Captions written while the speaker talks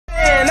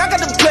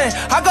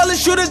I call the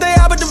shooters, they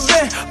out with the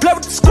vent. Play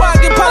with the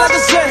squad, get pop like a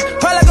slant.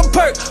 Pop like a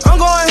perk, I'm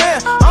going here.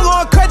 I'm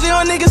going crazy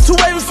on niggas, too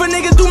wavy for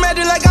niggas. Do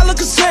magic like I look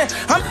a sin.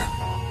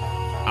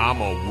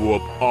 I'ma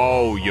whoop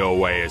all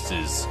your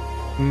asses.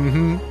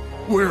 Mm-hmm.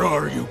 Where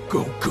are you,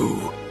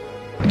 Goku?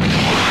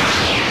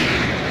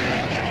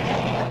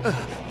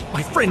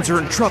 My friends are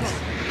in trouble.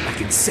 I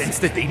can sense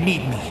that they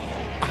need me.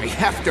 I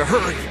have to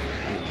hurry.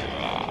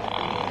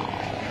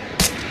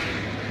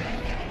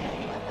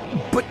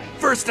 But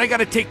first I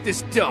gotta take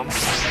this dump.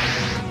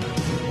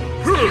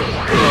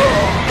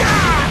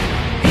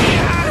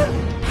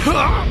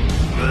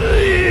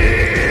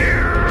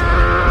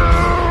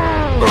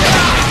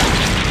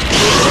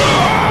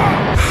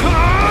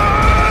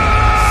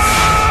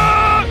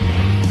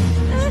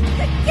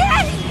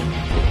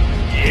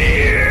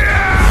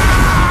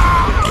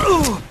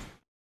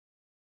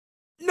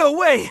 No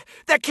way!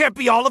 That can't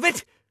be all of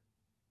it!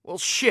 Well,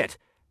 shit.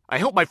 I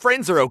hope my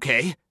friends are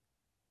okay.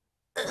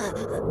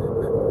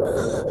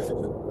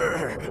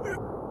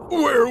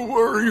 Where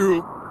were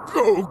you,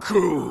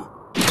 Goku?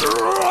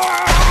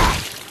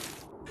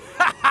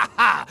 Ha ha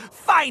ha!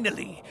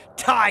 Finally!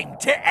 Time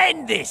to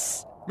end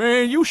this!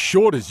 Man, you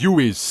short as you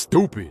is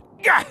stupid.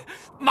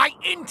 My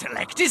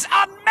intellect is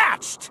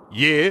unmatched!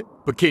 Yeah,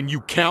 but can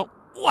you count?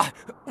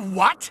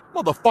 What?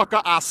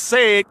 Motherfucker, I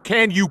said,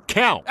 can you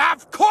count?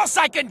 Of course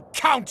I can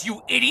count,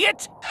 you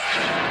idiot!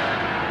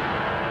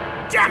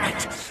 Damn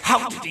it!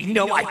 How did he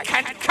know I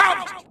can't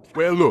count?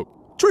 Well, look,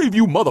 three of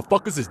you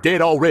motherfuckers is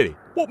dead already.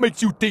 What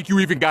makes you think you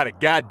even got a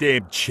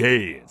goddamn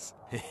chance?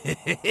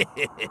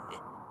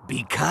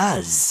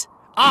 Because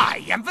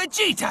I am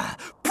Vegeta,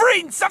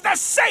 Prince of the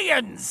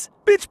Saiyans!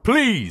 Bitch,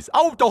 please!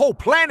 I want the whole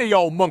planet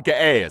y'all monkey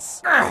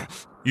ass.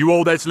 You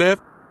all that's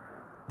left?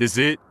 This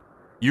it?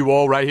 You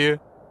all right here?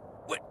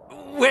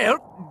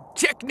 Well,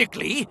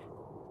 technically.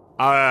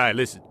 Alright,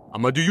 listen.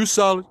 I'm gonna do you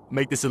solid,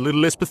 make this a little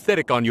less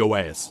pathetic on your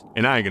ass.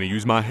 And I ain't gonna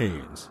use my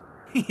hands.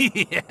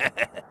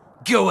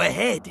 Go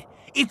ahead,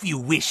 if you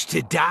wish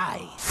to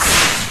die.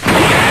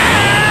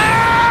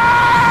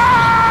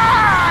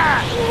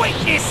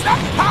 Witness the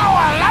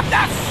power of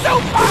the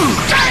Super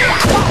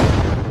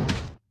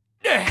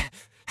Saiyan!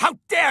 How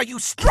dare you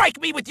strike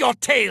me with your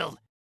tail!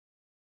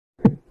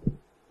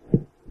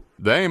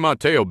 That ain't my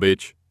tail,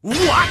 bitch.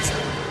 What?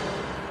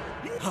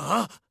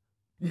 Huh?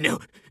 No!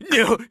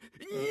 No! No!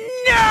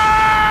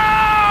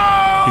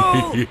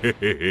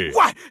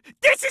 What?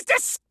 This is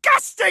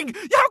disgusting!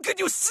 How could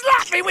you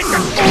slap me with your...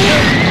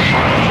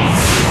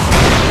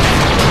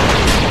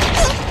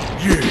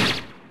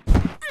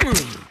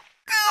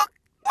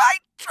 My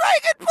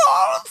Dragon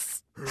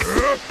Balls!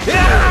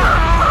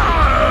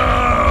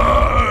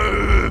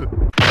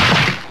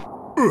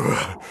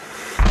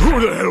 Who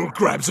the hell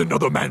grabs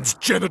another man's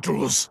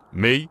genitals?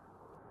 Me?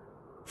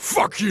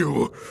 Fuck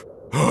you!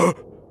 Huh?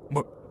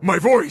 My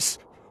voice!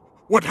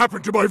 What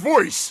happened to my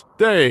voice?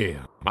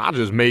 Damn, I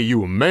just made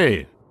you a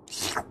man.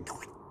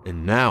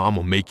 And now I'm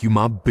gonna make you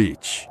my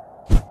bitch.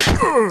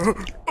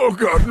 Oh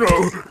god, no!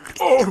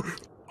 Oh!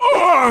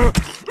 Oh!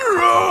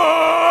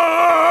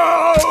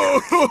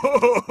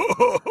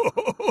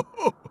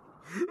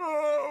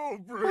 Oh,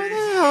 please. What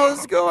the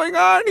hell's going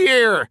on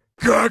here?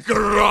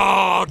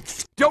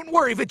 Kakarot! Don't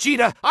worry,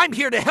 Vegeta. I'm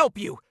here to help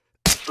you.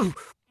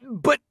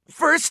 But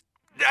first,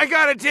 I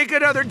gotta take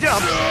another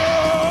dump.